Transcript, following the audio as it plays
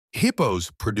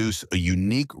Hippos produce a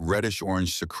unique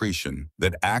reddish-orange secretion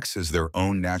that acts as their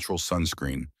own natural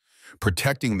sunscreen,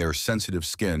 protecting their sensitive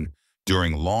skin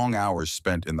during long hours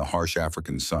spent in the harsh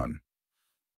African sun.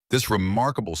 This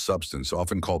remarkable substance,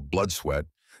 often called blood sweat,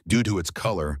 due to its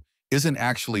color, isn't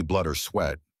actually blood or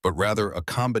sweat, but rather a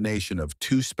combination of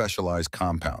two specialized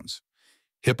compounds,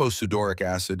 hipposudoric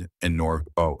acid and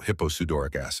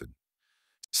hipposudoric acid.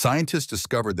 Scientists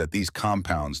discovered that these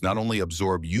compounds not only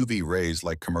absorb UV rays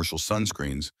like commercial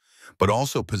sunscreens, but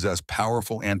also possess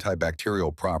powerful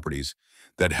antibacterial properties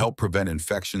that help prevent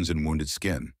infections in wounded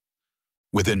skin.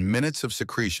 Within minutes of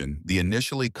secretion, the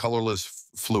initially colorless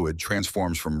fluid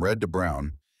transforms from red to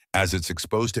brown as it's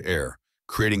exposed to air,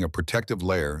 creating a protective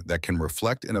layer that can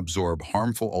reflect and absorb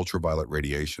harmful ultraviolet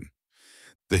radiation.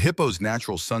 The Hippo's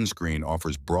natural sunscreen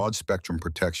offers broad-spectrum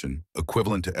protection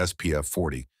equivalent to SPF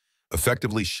 40,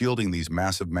 effectively shielding these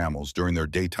massive mammals during their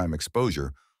daytime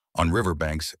exposure on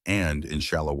riverbanks and in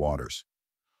shallow waters.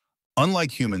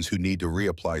 Unlike humans who need to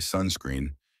reapply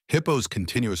sunscreen, hippos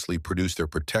continuously produce their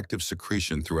protective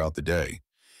secretion throughout the day,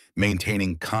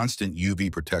 maintaining constant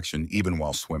UV protection even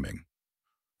while swimming.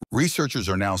 Researchers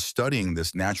are now studying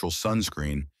this natural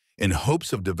sunscreen in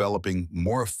hopes of developing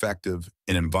more effective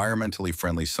and environmentally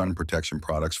friendly sun protection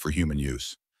products for human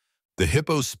use. The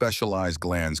hippo's specialized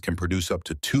glands can produce up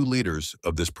to 2 liters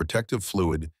of this protective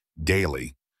fluid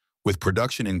daily, with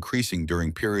production increasing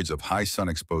during periods of high sun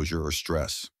exposure or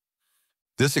stress.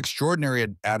 This extraordinary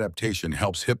adaptation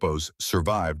helps hippos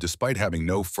survive despite having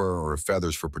no fur or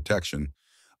feathers for protection,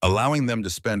 allowing them to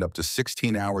spend up to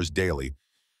 16 hours daily,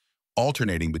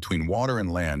 alternating between water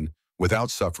and land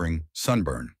without suffering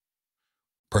sunburn.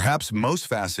 Perhaps most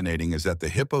fascinating is that the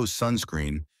hippo's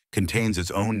sunscreen contains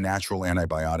its own natural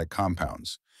antibiotic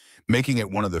compounds, making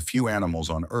it one of the few animals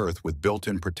on Earth with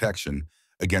built-in protection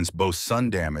against both sun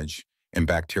damage and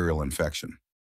bacterial infection.